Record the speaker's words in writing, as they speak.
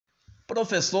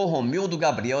Professor Romildo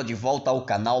Gabriel de volta ao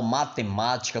canal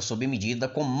Matemática sob Medida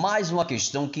com mais uma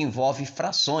questão que envolve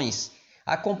frações.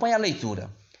 Acompanhe a leitura.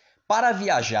 Para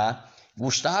viajar,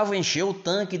 Gustavo encheu o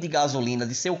tanque de gasolina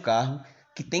de seu carro,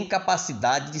 que tem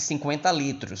capacidade de 50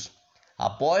 litros.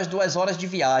 Após 2 horas de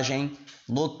viagem,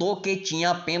 notou que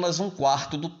tinha apenas um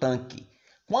quarto do tanque.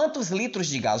 Quantos litros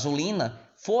de gasolina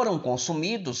foram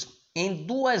consumidos em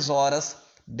 2 horas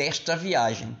desta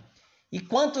viagem? E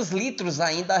quantos litros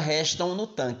ainda restam no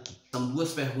tanque? São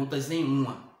 2 perguntas em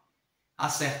uma.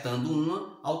 Acertando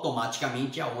uma,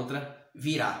 automaticamente a outra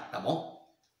virá, tá bom?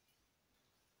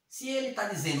 Se ele está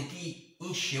dizendo que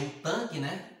encheu o tanque,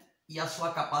 né? E a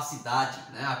sua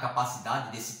capacidade, né? A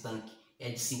capacidade desse tanque é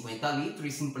de 50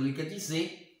 litros, isso implica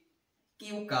dizer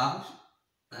que o carro,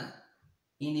 né,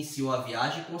 iniciou a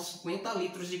viagem com 50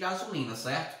 litros de gasolina,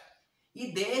 certo?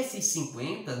 E desses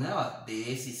 50, né? Ó,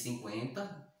 desses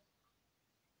 50...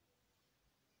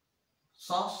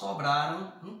 só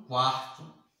sobraram um quarto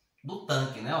do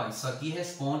tanque, né? Ó, isso aqui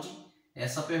responde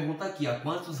essa pergunta aqui, ó,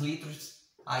 quantos litros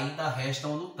ainda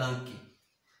restam no tanque?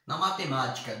 Na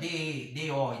matemática, DE,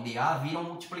 DO e DA viram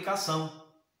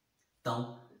multiplicação.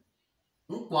 Então,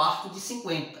 um quarto de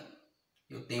 50.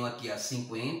 Eu tenho aqui a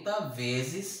 50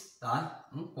 vezes, tá?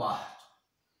 Um quarto.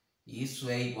 Isso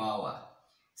é igual a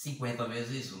 50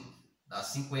 vezes 1. Dá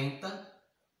 50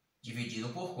 dividido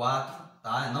por 4.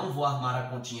 Tá? Eu não vou armar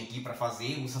a continha aqui para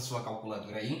fazer, usa a sua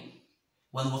calculadora aí.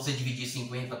 Quando você dividir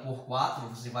 50 por 4,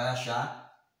 você vai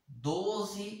achar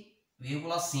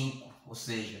 12,5, ou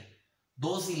seja,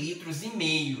 12 litros e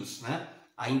meios, né?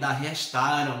 Ainda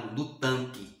restaram no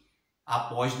tanque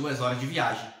após 2 horas de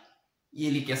viagem. E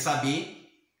ele quer saber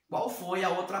qual foi a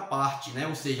outra parte, né?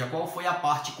 Ou seja, qual foi a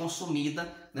parte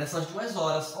consumida nessas 2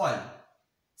 horas. Olha,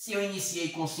 se eu iniciei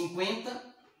com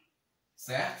 50,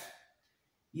 certo?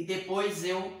 E depois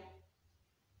eu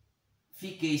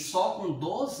fiquei só com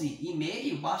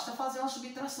 12,5, basta fazer uma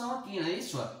subtração aqui, não é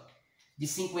isso? De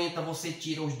 50 você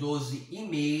tira os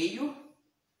 12,5,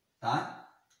 tá?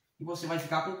 E você vai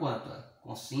ficar com quanto?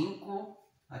 Com 5,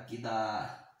 aqui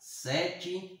dá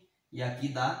 7 e aqui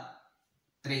dá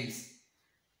 3.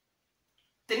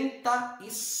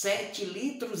 37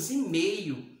 litros e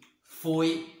meio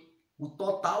foi o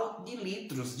total de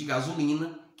litros de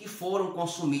gasolina que foram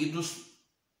consumidos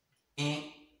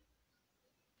em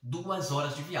 2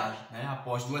 horas de viagem, né?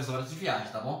 Após 2 horas de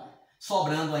viagem, tá bom?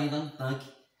 Sobrando ainda no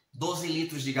tanque 12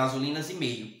 litros de gasolina e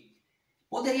meio.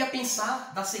 Poderia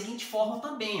pensar da seguinte forma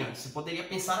também, ó. Você poderia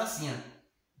pensar assim, ó,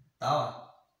 tá?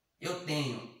 Ó, eu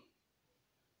tenho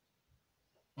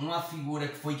uma figura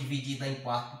que foi dividida em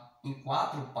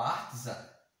 4 partes, ó,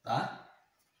 tá?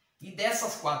 E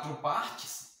dessas 4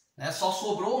 partes, né, só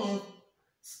sobrou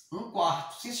um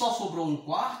quarto. Se só sobrou um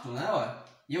quarto, né, ó,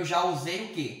 eu já usei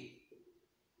o quê?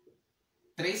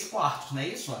 3 quartos, não é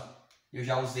isso? Eu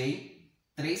já usei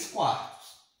 3 quartos.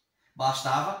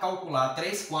 Bastava calcular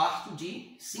 3 quartos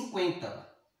de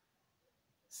 50.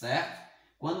 Certo?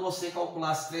 Quando você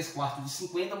calculasse 3 quartos de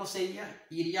 50, você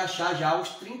iria achar já os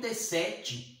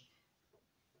 37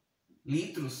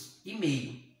 litros e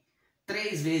meio.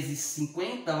 3 vezes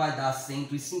 50 vai dar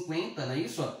 150, não é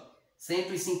isso?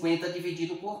 150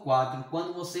 dividido por 4.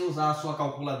 Quando você usar a sua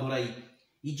calculadora aí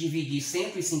e dividir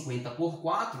 150 por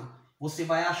 4, você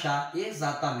vai achar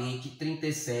exatamente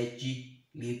 37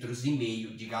 litros e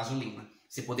meio de gasolina.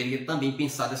 Você poderia também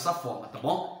pensar dessa forma, tá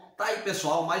bom? Tá aí,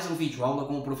 pessoal, mais um vídeo aula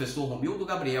com o professor Romildo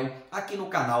Gabriel aqui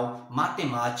no canal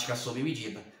Matemática sob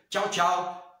Medida. Tchau,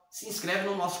 tchau. Se inscreve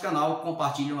no nosso canal,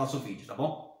 compartilhe o nosso vídeo, tá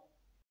bom?